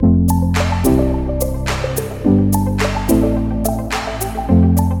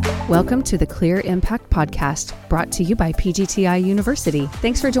Welcome to the Clear Impact Podcast, brought to you by PGTI University.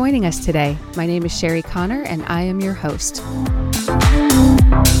 Thanks for joining us today. My name is Sherry Connor, and I am your host.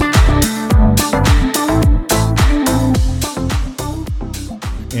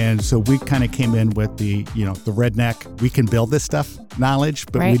 And so we kind of came in with the redneck, we can build this stuff knowledge,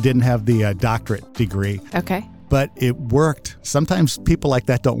 but Right. we didn't have the doctorate degree. Okay. But it worked. Sometimes people like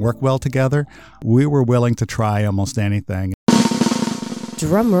that don't work well together. We were willing to try almost anything.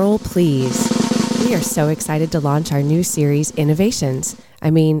 Drum roll, please. We are so excited to launch our new series, Innovations.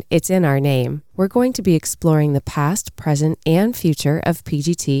 I mean, it's in our name. We're going to be exploring the past, present, and future of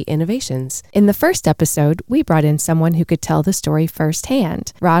PGT innovations. In the first episode, we brought in someone who could tell the story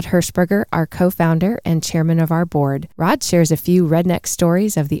firsthand. Rod Hirschberger, our co-founder and chairman of our board. Rod shares a few redneck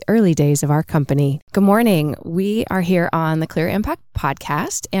stories of the early days of our company. Good morning. We are here on the Clear Impact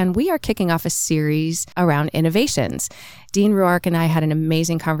Podcast, and we are kicking off a series around innovations. Dean Ruark and I had an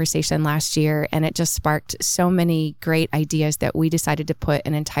amazing conversation last year, and it just sparked so many great ideas that we decided to put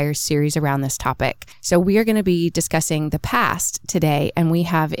an entire series around this topic. So we are going to be discussing the past today, and we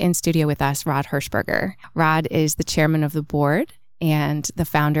have in studio with us Rod Hirschberger. Rod is the chairman of the board and the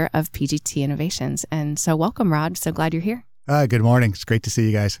founder of PGT Innovations. And so welcome, Rod. So glad you're here. Good morning. It's great to see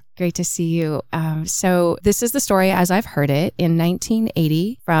you guys. Great to see you. So this is the story as I've heard it. In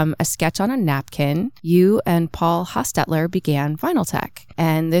 1980, from a sketch on a napkin, you and Paul Hostetler began Vinyltech.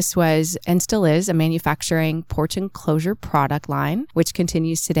 And this was, and still is, a manufacturing porch enclosure product line, which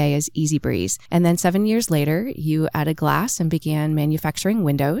continues today as Easy Breeze. And then 7 years later, you added glass and began manufacturing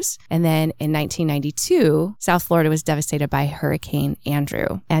windows. And then in 1992, South Florida was devastated by Hurricane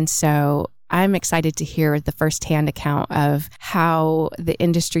Andrew. And so I'm excited to hear the firsthand account of how the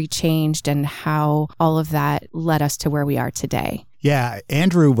industry changed and how all of that led us to where we are today. Yeah,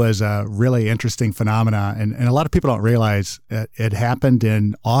 Andrew was a really interesting phenomena, and a lot of people don't realize it happened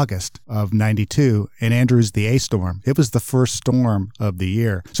in August of 92, and Andrew's the A storm. It was the first storm of the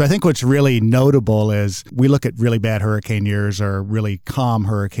year. So I think what's really notable is we look at really bad hurricane years or really calm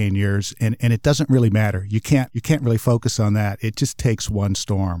hurricane years, and it doesn't really matter. You can't really focus on that. It just takes one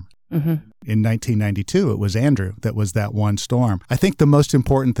storm. Mm-hmm. In 1992, it was Andrew that was that one storm. I think the most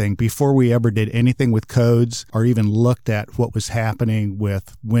important thing, before we ever did anything with codes or even looked at what was happening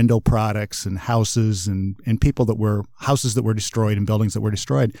with window products and houses and people that were, houses that were destroyed and buildings that were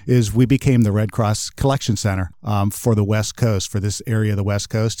destroyed, is we became the Red Cross Collection Center for the West Coast, for this area of the West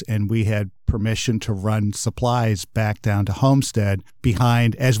Coast. And we had permission to run supplies back down to Homestead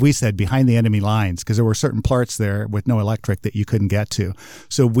behind, as we said, behind the enemy lines, because there were certain parts there with no electric that you couldn't get to.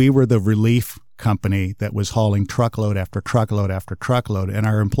 So we were the relief company that was hauling truckload after truckload after truckload, and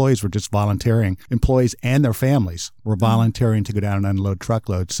our employees were just volunteering. Employees and their families were volunteering to go down and unload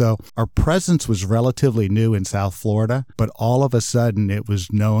truckloads. So our presence was relatively new in South Florida, but all of a sudden it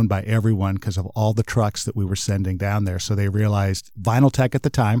was known by everyone because of all the trucks that we were sending down there. So they realized Vinyltech at the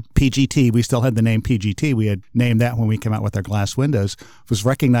time, PGT, we still had the name PGT. We had named that when we came out with our glass windows, was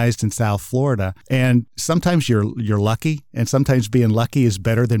recognized in South Florida. And sometimes you're lucky, and sometimes being lucky is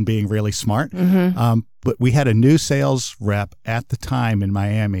better than being really smart. Mm-hmm. But we had a new sales rep at the time in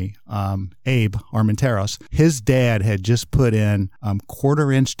Miami, Abe Armenteros. His dad had just put in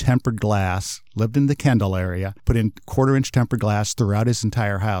quarter-inch tempered glass, lived in the Kendall area, put in quarter-inch tempered glass throughout his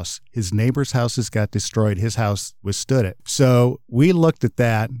entire house. His neighbors' houses got destroyed. His house withstood it. So we looked at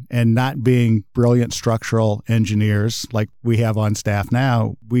that, and not being brilliant structural engineers like we have on staff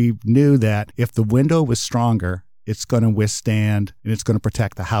now, we knew that if the window was stronger, it's going to withstand and it's going to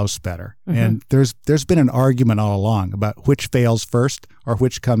protect the house better. Mm-hmm. And there's been an argument all along about which fails first or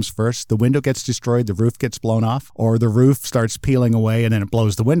which comes first. The window gets destroyed, the roof gets blown off, or the roof starts peeling away and then it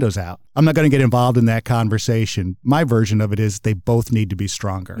blows the windows out. I'm not going to get involved in that conversation. My version of it is they both need to be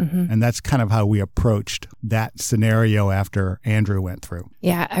stronger. Mm-hmm. And that's kind of how we approached that scenario after Andrew went through.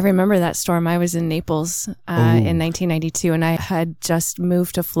 Yeah, I remember that storm. I was in Naples in 1992, and I had just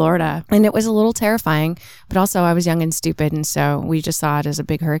moved to Florida. And it was a little terrifying, but also I was young and stupid, and so we just saw it as a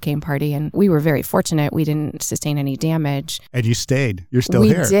big hurricane party, and we were very fortunate. We didn't sustain any damage. And you stayed. You're still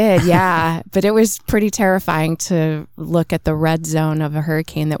here. We did, yeah. But it was pretty terrifying to look at the red zone of a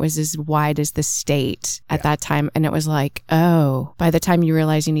hurricane that was as wide as the state at that time. And it was like, oh, by the time you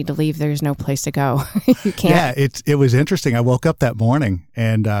realize you need to leave, there's no place to go. You can't. Yeah, it was interesting. I woke up that morning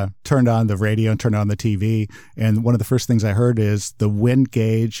and turned on the radio and turned on the TV. And one of the first things I heard is the wind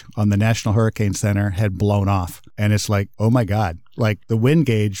gauge on the National Hurricane Center had blown off. And it's like, oh my God, like the wind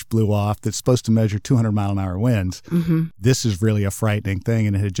gauge blew off that's supposed to measure 200-mile-an-hour winds. Mm-hmm. This is really a frightening thing.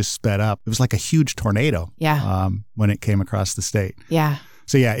 And it had just sped up. It was like a huge tornado when it came across the state. Yeah.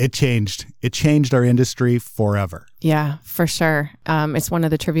 So yeah, it changed it changed our industry forever. Yeah, for sure. It's one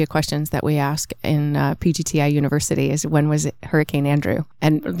of the trivia questions that we ask in PGTI University is when was Hurricane Andrew?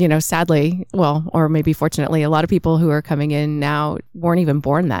 And, sadly, or maybe fortunately, a lot of people who are coming in now weren't even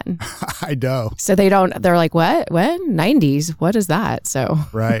born then. I know. So they're like, what? When? 90s? What is that? So.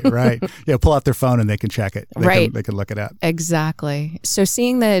 Right. Yeah, pull out their phone and they can check it. They can look it up. Exactly. So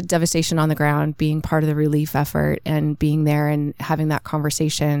seeing the devastation on the ground, being part of the relief effort and being there and having that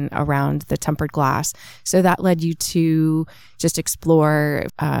conversation around the tempered glass. So that led you to just explore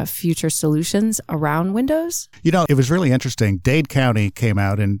future solutions around windows? It was really interesting. Dade County came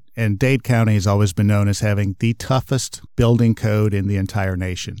out, and Dade County has always been known as having the toughest building code in the entire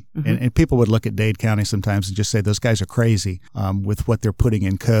nation. Mm-hmm. And people would look at Dade County sometimes and just say, those guys are crazy with what they're putting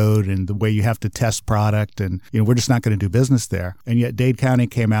in code and the way you have to test product. And, we're just not going to do business there. And yet Dade County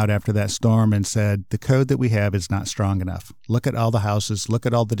came out after that storm and said, the code that we have is not strong enough. Look at all the houses, look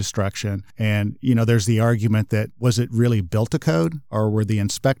at all the destruction. And, there's the argument that, was it really built to code or were the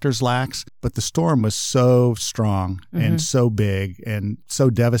inspectors lax? But the storm was so strong and so big and so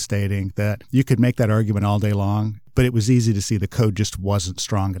devastating that you could make that argument all day long. But it was easy to see the code just wasn't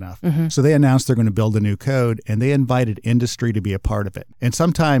strong enough. Mm-hmm. So they announced they're going to build a new code, and they invited industry to be a part of it. And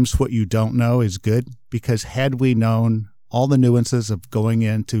sometimes what you don't know is good, because had we known all the nuances of going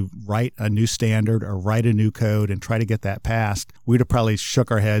in to write a new standard or write a new code and try to get that passed, we'd have probably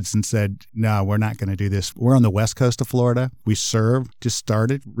shook our heads and said, no, we're not going to do this. We're on the west coast of Florida. We just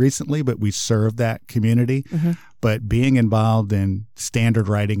started recently, but we serve that community. Mm-hmm. But being involved in standard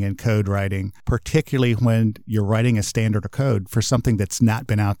writing and code writing, particularly when you're writing a standard or code for something that's not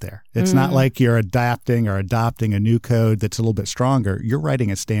been out there. It's not like you're adapting or adopting a new code that's a little bit stronger. You're writing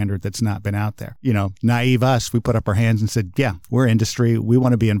a standard that's not been out there. Naive us, we put up our hands and said, yeah, we're industry. We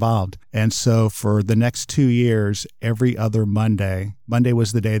want to be involved. And so for the next 2 years, every other Monday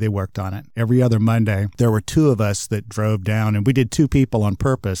was the day they worked on it. Every other Monday, there were 2 of us that drove down, and we did 2 people on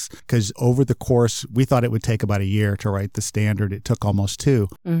purpose because over the course, we thought it would take about a year to write the standard. It took almost 2.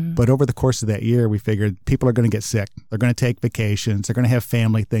 Mm-hmm. But over the course of that year, we figured people are going to get sick. They're going to take vacations. They're going to have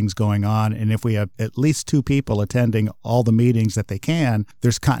family things going on. And if we have at least 2 people attending all the meetings that they can,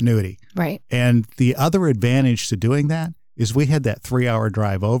 there's continuity. Right. And the other advantage to doing that is we had that 3-hour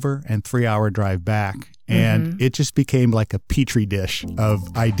drive over and 3-hour drive back. And it just became like a petri dish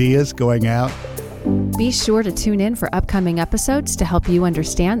of ideas going out. Be sure to tune in for upcoming episodes to help you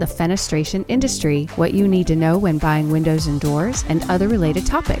understand the fenestration industry, what you need to know when buying windows and doors, and other related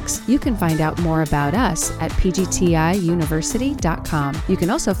topics. You can find out more about us at pgtiuniversity.com. You can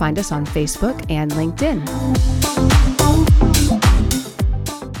also find us on Facebook and LinkedIn.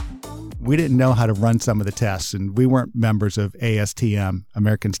 We didn't know how to run some of the tests, and we weren't members of ASTM,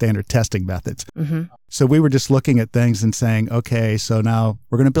 American Standard Testing Methods. Mm-hmm. So we were just looking at things and saying, okay, so now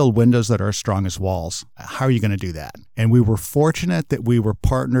we're going to build windows that are as strong as walls. How are you going to do that? And we were fortunate that we were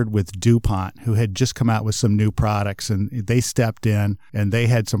partnered with DuPont, who had just come out with some new products, and they stepped in and they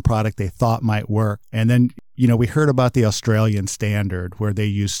had some product they thought might work. And then we heard about the Australian standard where they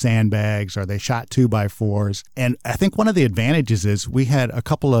use sandbags or they shot 2x4s. And I think one of the advantages is we had a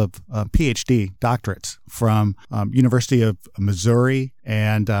couple of PhD doctorates from University of Missouri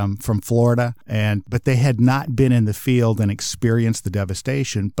and from Florida, but they had not been in the field and experienced the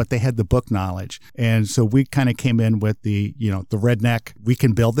devastation, but they had the book knowledge. And so we kind of came in with the redneck, we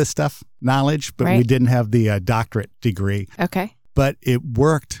can build this stuff knowledge, but we didn't have the doctorate degree. Okay. But it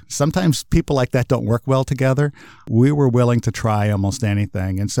worked. Sometimes people like that don't work well together. We were willing to try almost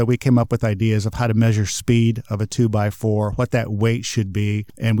anything. And so we came up with ideas of how to measure speed of a 2x4, what that weight should be.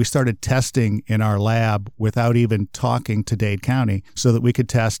 And we started testing in our lab without even talking to Dade County so that we could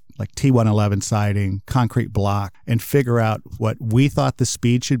test like T111 siding, concrete block, and figure out what we thought the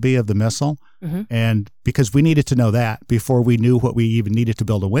speed should be of the missile. Mm-hmm. And because we needed to know that before we knew what we even needed to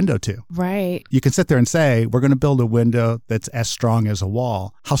build a window to. Right. You can sit there and say, we're going to build a window that's as strong as a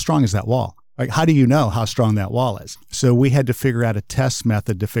wall. How strong is that wall? Like, how do you know how strong that wall is? So we had to figure out a test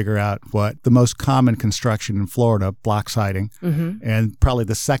method to figure out what the most common construction in Florida, block siding, and probably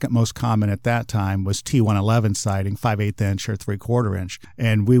the second most common at that time was T111 siding, 5/8 inch or 3/4 inch.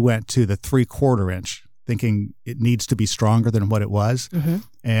 And we went to the 3/4 inch, thinking it needs to be stronger than what it was. Mm-hmm.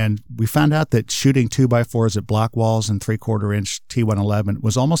 And we found out that shooting 2x4s at block walls and 3/4 inch T111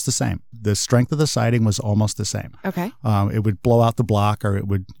 was almost the same. The strength of the siding was almost the same. Okay. It would blow out the block or it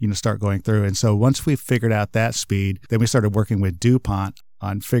would, start going through. And so once we figured out that speed, then we started working with DuPont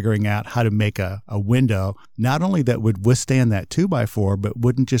on figuring out how to make a window, not only that would withstand that 2x4, but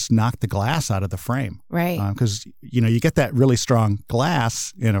wouldn't just knock the glass out of the frame. Right. Because, you get that really strong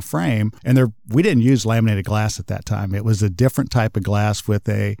glass in a frame, and we didn't use laminated glass at that time. It was a different type of glass with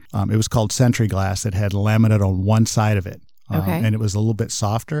it was called Century glass that had laminate on one side of it. Okay. And it was a little bit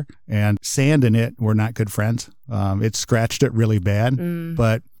softer, and sand and it were not good friends. It scratched it really bad,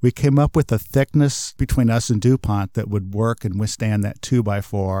 but we came up with a thickness between us and DuPont that would work and withstand that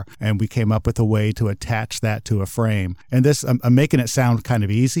 2x4, and we came up with a way to attach that to a frame. And this, I'm making it sound kind of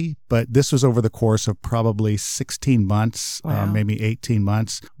easy, but this was over the course of probably 16 months, maybe 18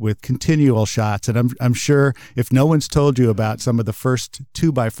 months, with continual shots. And I'm sure if no one's told you about some of the first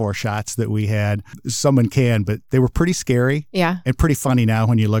 2x4 shots that we had, someone can, but they were pretty scary. Yeah. And pretty funny now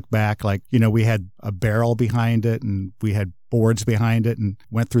when you look back. Like, we had a barrel behind it, and we had boards behind it, and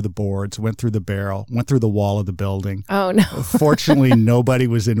went through the boards, went through the barrel, went through the wall of the building. Oh, no. Fortunately, nobody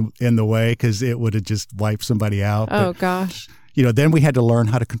was in the way, because it would have just wiped somebody out. Oh, gosh. Then we had to learn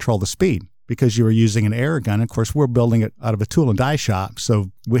how to control the speed, because you were using an air gun. Of course, we're building it out of a tool and die shop, so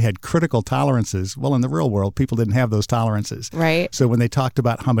we had critical tolerances. Well, in the real world, people didn't have those tolerances. Right. So when they talked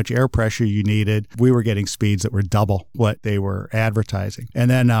about how much air pressure you needed, we were getting speeds that were double what they were advertising.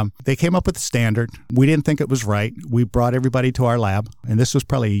 And then they came up with a standard. We didn't think it was right. We brought everybody to our lab, and this was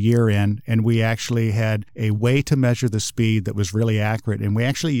probably a year in, and we actually had a way to measure the speed that was really accurate. And we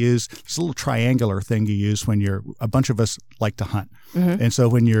actually used this little triangular thing you use when a bunch of us like to hunt. Mm-hmm. And so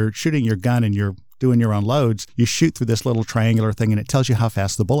when you're shooting your gun and you're doing your own loads, you shoot through this little triangular thing, and it tells you how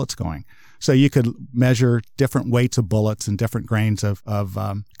fast the bullet's going. So you could measure different weights of bullets and different grains of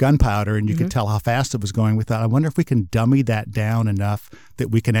gunpowder, and you could tell how fast it was going. We thought, I wonder if we can dummy that down enough that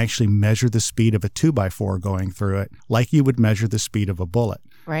we can actually measure the speed of a 2x4 going through it, like you would measure the speed of a bullet.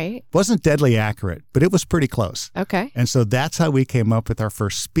 Right. Wasn't deadly accurate, but it was pretty close. Okay. And so that's how we came up with our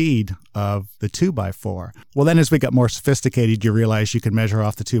first speed of the 2x4. Well, then as we got more sophisticated, you realize you can measure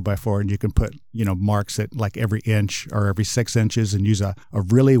off the 2x4, and you can put, marks at like every inch or every 6 inches, and use a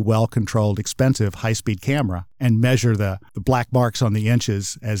really well-controlled, expensive, high-speed camera and measure the black marks on the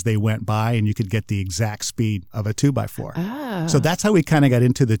inches as they went by, and you could get the exact speed of a 2x4. Oh. So that's how we kind of got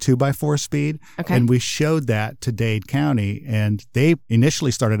into the 2x4 speed. Okay. And we showed that to Dade County, and they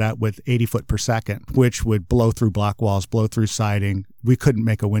initially started out with 80 foot per second, which would blow through block walls, blow through siding. We couldn't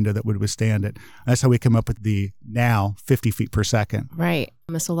make a window that would withstand it. That's how we came up with the now 50 feet per second. Right.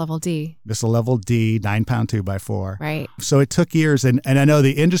 Missile level D. Missile level D, 9-pound 2x4. Right. So it took years, and I know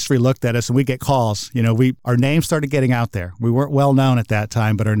the industry looked at us, and we get calls. Our name started getting out there. We weren't well known at that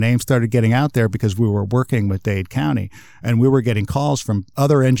time, but our name started getting out there because we were working with Dade County, and we were getting calls from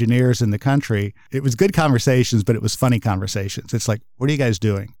other engineers in the country. It was good conversations, but it was funny conversations. It's like, what are you guys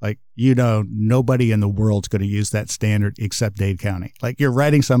doing? Like, nobody in the world's going to use that standard except Dade County. Like, you're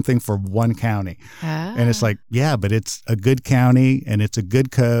writing something for one county. And it's like, yeah, but it's a good county, and it's a good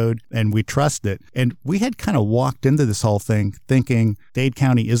code, and we trust it. And we had kind of walked into this whole thing thinking Dade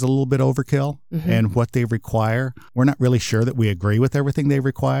County is a little bit overkill and what they require. We're not really sure that we agree with everything they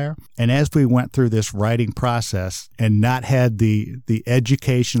require. And as we went through this writing process and not had the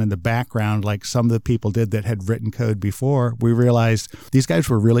education and the background like some of the people did that had written code before, we realized these guys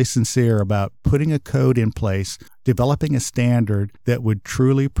were really sincere about putting a code in place, developing a standard that would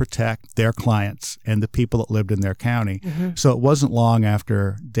truly protect their clients and the people that lived in their county. So it wasn't long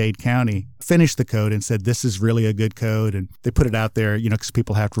after Dade County finished the code and said, this is really a good code. And they put it out there, because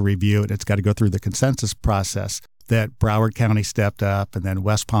people have to review it. It's got to go through the consensus process. That Broward County stepped up, and then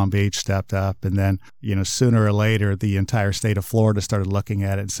West Palm Beach stepped up, and then, sooner or later, the entire state of Florida started looking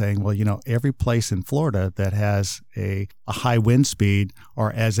at it and saying, well, every place in Florida that has a high wind speed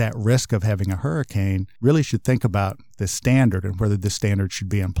or is at risk of having a hurricane really should think about this standard and whether this standard should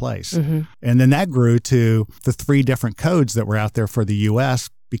be in place. And then that grew to the 3 different codes that were out there for the U.S.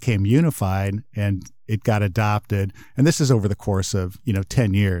 became unified, and it got adopted. And this is over the course of,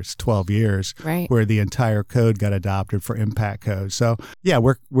 10 years, 12 years, right, where the entire code got adopted for impact code. So yeah,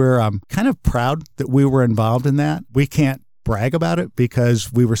 we're kind of proud that we were involved in that. We can't brag about it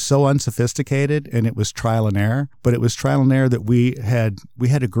because we were so unsophisticated and it was trial and error, but it was trial and error that we had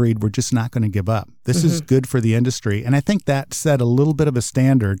agreed we're just not going to give up. This is good for the industry. And I think that set a little bit of a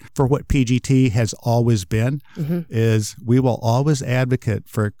standard for what PGT has always been, is we will always advocate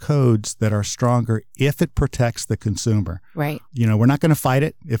for codes that are stronger if it protects the consumer. Right. We're not going to fight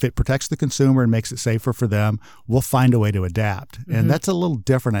it. If it protects the consumer and makes it safer for them, we'll find a way to adapt. And that's a little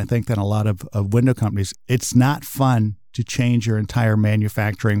different, I think, than a lot of window companies. It's not fun to change your entire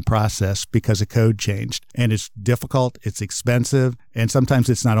manufacturing process because a code changed. And it's difficult, it's expensive, and sometimes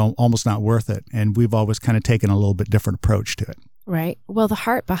it's almost not worth it. And we've always kind of taken a little bit different approach to it. Right. Well, the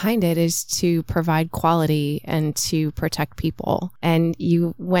heart behind it is to provide quality and to protect people. And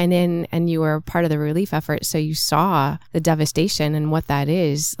you went in and you were part of the relief effort. So you saw the devastation and what that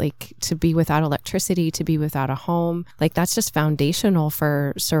is, like to be without electricity, to be without a home. Like that's just foundational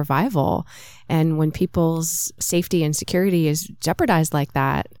for survival. And when people's safety and security is jeopardized like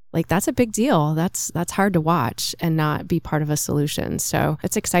that, like that's a big deal. That's hard to watch and not be part of a solution. So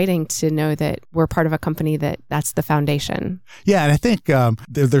it's exciting to know that we're part of a company that's the foundation. Yeah, and I think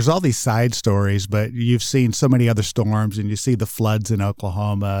there's all these side stories, but you've seen so many other storms, and you see the floods in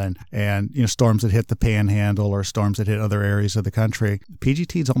Oklahoma, and storms that hit the Panhandle or storms that hit other areas of the country.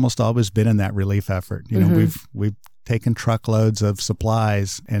 PGT's almost always been in that relief effort. We've taken truckloads of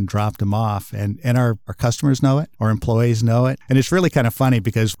supplies and dropped them off. And our customers know it, our employees know it. And it's really kind of funny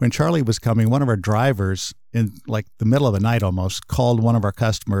because when Charlie was coming, one of our drivers in like the middle of the night almost called one of our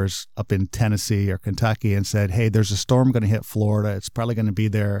customers up in Tennessee or Kentucky and said, hey, there's a storm going to hit Florida. It's probably going to be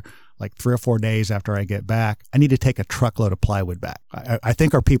there like 3 or 4 days after I get back. I need to take a truckload of plywood back. I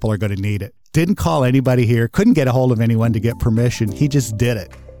think our people are going to need it. Didn't call anybody here, couldn't get a hold of anyone to get permission. He just did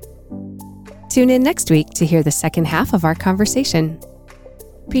it. Tune in next week to hear the second half of our conversation.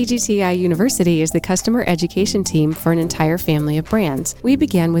 PGTI University is the customer education team for an entire family of brands. We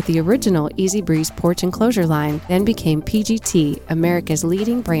began with the original Easy Breeze porch enclosure line, then became PGT, America's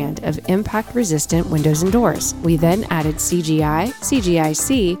leading brand of impact-resistant windows and doors. We then added CGI,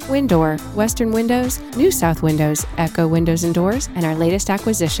 CGIC, Windor, Western Windows, New South Windows, Echo Windows and Doors, and our latest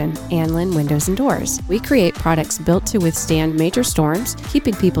acquisition, Anlin Windows and Doors. We create products built to withstand major storms,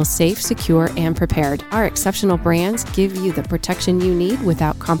 keeping people safe, secure, and prepared. Our exceptional brands give you the protection you need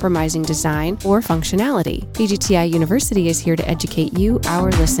without compromising design or functionality. PGTI University is here to educate you, our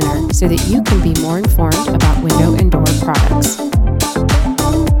listener, so that you can be more informed about window and door products.